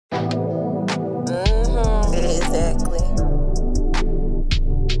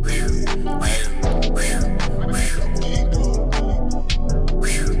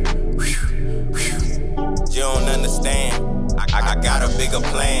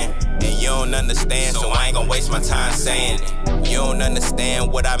and you don't understand, so I ain't gon' waste my time saying it. You don't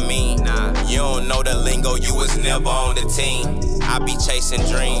understand what I mean. You don't know the lingo, you was never on the team. I be chasing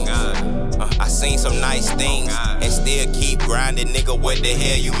dreams. I seen some nice things and still keep grinding, nigga, what the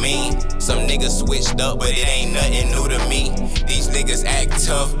hell you mean? Some niggas switched up, but it ain't nothing new to me. These niggas act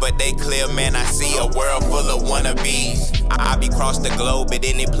tough, but they clear, man, I see a world full of wannabes. I be cross the globe at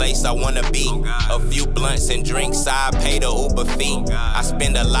any place I wanna be. A few blunts and drinks, I pay the Uber fee. I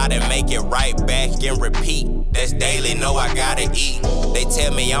spend a lot and make it right back and repeat. That's daily, know I gotta eat. They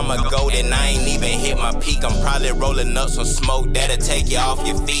tell me I'm a goat and I ain't even hit my peak. I'm probably rolling up some smoke that'll take you off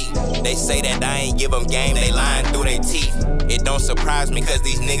your feet. They say that I ain't give them game, they lying through their teeth. It don't surprise me cause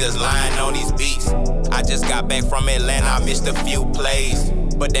these niggas lying on these beats. I just got back from Atlanta, I missed a few plays,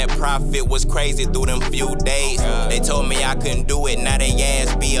 but that profit was crazy through them few days. They told me I couldn't do it, now they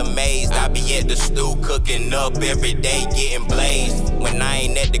ass be amazed. I be at the stew cooking up every day, getting blazed. When I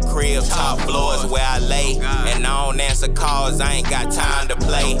ain't at the crib, top floors where I lay, and I don't answer calls, I ain't got time to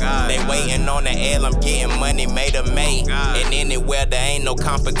play. They waiting on the L, I'm getting money made of May. And anywhere there ain't no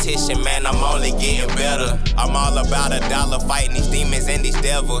competition, man, I'm only getting better. I'm all about a dollar, fighting these demons and these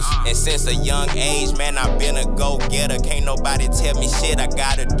devils. And since a young age, man, I've been a go-getter. Can't nobody tell me shit, I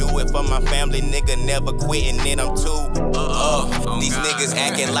gotta do it for my family, nigga, never quitting, then I'm too These niggas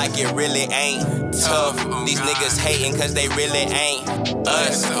acting like it really ain't tough. These niggas hating cause they really ain't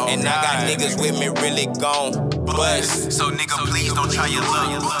us. And I got niggas with me really gon' bust. So nigga, please don't try your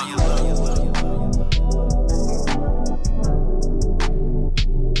luck.